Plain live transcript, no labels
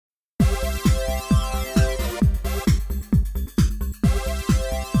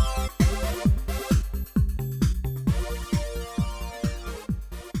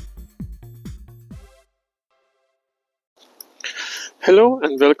Hello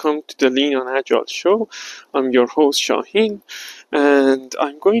and welcome to the Lean on Agile show. I'm your host Shaheen, and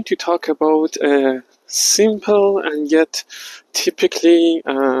I'm going to talk about a simple and yet typically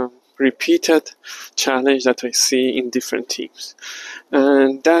repeated challenge that I see in different teams,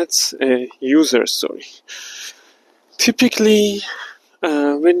 and that's a user story. Typically,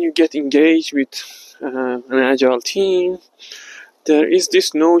 when you get engaged with an Agile team, there is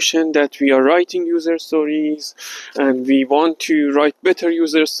this notion that we are writing user stories and we want to write better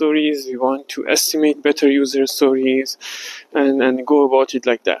user stories, we want to estimate better user stories and go about it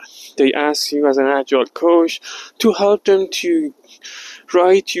like that. They ask you as an Agile coach to help them to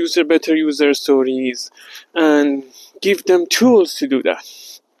write better user stories and give them tools to do that.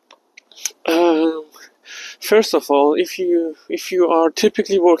 First of all, if you are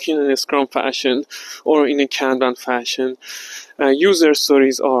typically working in a Scrum fashion or in a Kanban fashion, user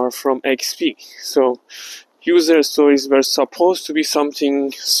stories are from XP. So user stories were supposed to be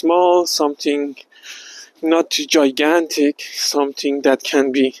something small, something not gigantic, something that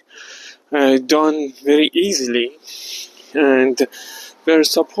can be done very easily, and were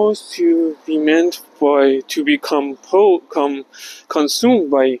supposed to be meant to become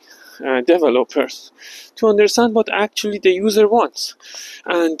consumed by developers to understand what actually the user wants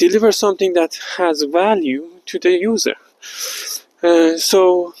and deliver something that has value to the user.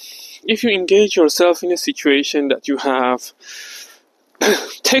 So if you engage yourself in a situation that you have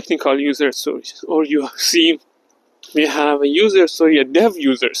technical user stories, or you see we have a user story, a dev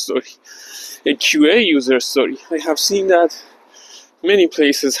user story, a QA user story, I have seen that many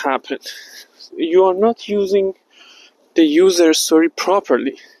places happen. You are not using the user story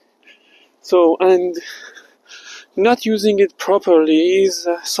properly. So, and not using it properly is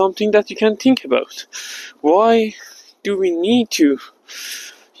something that you can think about. Why do we need to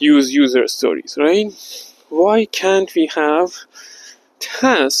use user stories, right? Why can't we have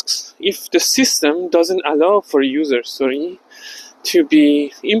tasks if the system doesn't allow for a user story to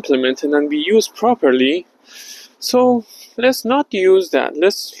be implemented and be used properly? So let's not use that.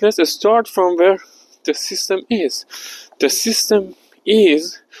 Let's start from where the system is. The system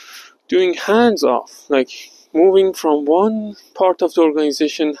is doing hands off, like moving from one part of the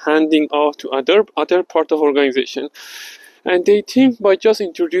organization, handing off to other part of organization, and they think by just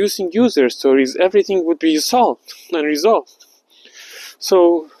introducing user stories everything would be solved and resolved.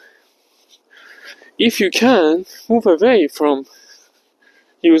 So if you can, move away from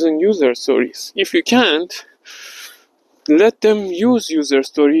using user stories. If you can't, let them use user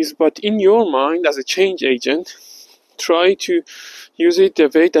stories, but in your mind as a change agent, try to use it the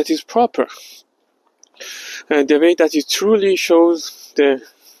way that is proper, the way that it truly shows the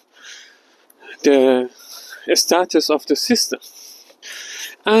status of the system.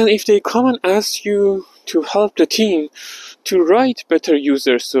 And if they come and ask you to help the team to write better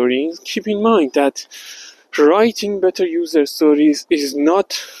user stories, keep in mind that writing better user stories is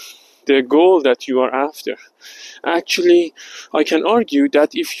not the goal that you are after. Actually, I can argue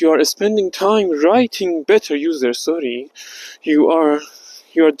that if you are spending time writing better user story, you are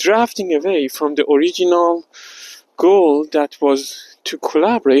drafting away from the original goal that was to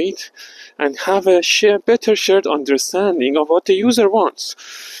collaborate and have a better shared understanding of what the user wants.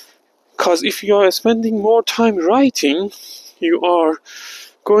 Because if you are spending more time writing, you are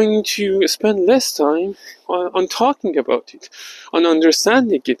going to spend less time on talking about it, on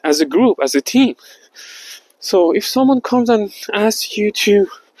understanding it as a group, as a team. So if someone comes and asks you to,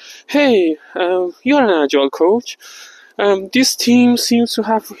 hey, you're an Agile coach, this team seems to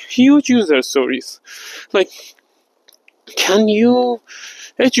have huge user stories. Like, can you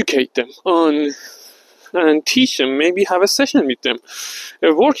educate them on and teach them, maybe have a session with them,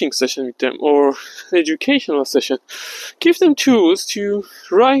 a working session with them, or an educational session. Give them tools to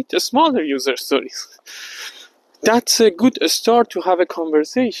write a smaller user stories. That's a good start to have a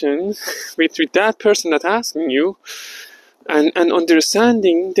conversation with that person that's asking you, and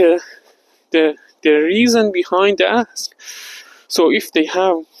understanding the reason behind the ask. So if they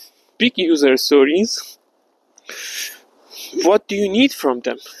have big user stories, what do you need from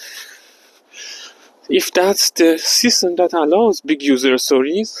them? If that's the system that allows big user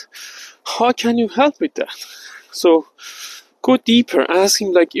stories, how can you help with that? So go deeper, ask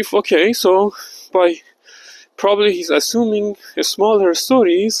him like, if okay, so by probably he's assuming a smaller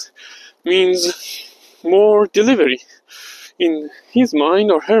stories means more delivery. In his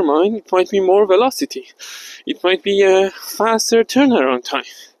mind or her mind, it might be more velocity. It might be a faster turnaround time.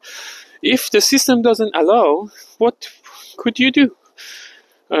 If the system doesn't allow, what could you do?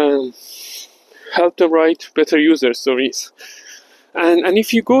 Help them write better user stories. And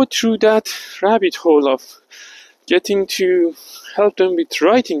if you go through that rabbit hole of getting to help them with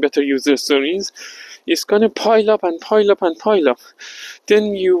writing better user stories is going to pile up and pile up and pile up.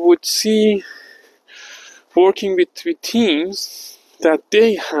 Then you would see working with teams that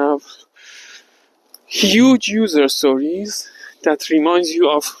they have huge user stories that reminds you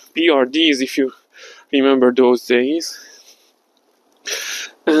of BRDs, if you remember those days,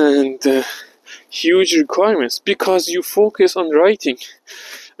 and huge requirements because you focus on writing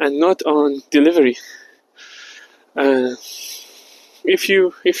and not on delivery. If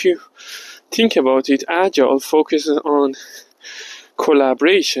you think about it, Agile focuses on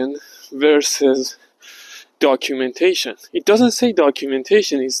collaboration versus documentation. It doesn't say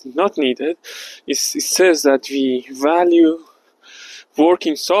documentation is not needed. It says that we value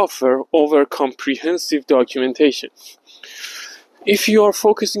working software over comprehensive documentation. If you are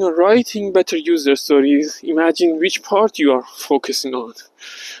focusing on writing better user stories, imagine which part you are focusing on.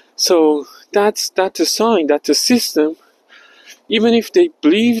 So that's a sign that the system, even if they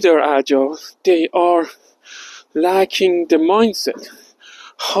believe they're agile, they are lacking the mindset.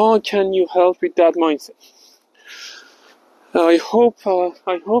 How can you help with that mindset? I hope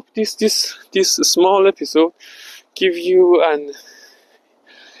this small episode give you an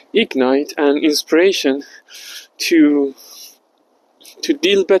ignite and inspiration to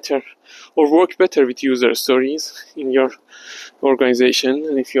deal better or work better with user stories in your organization.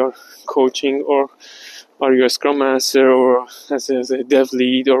 And if you're coaching or are you a scrum master or as a dev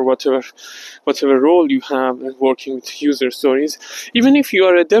lead or whatever role you have working with user stories, even if you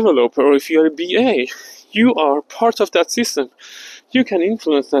are a developer or if you are a BA, you are part of that system. You can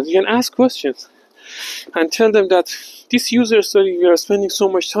influence that. You can ask questions and tell them that this user story, we are spending so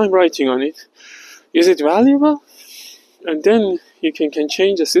much time writing on it. Is it valuable? And then you can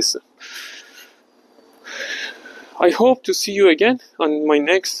change the system. I hope to see you again on my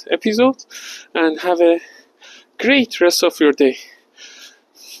next episode and have a great rest of your day.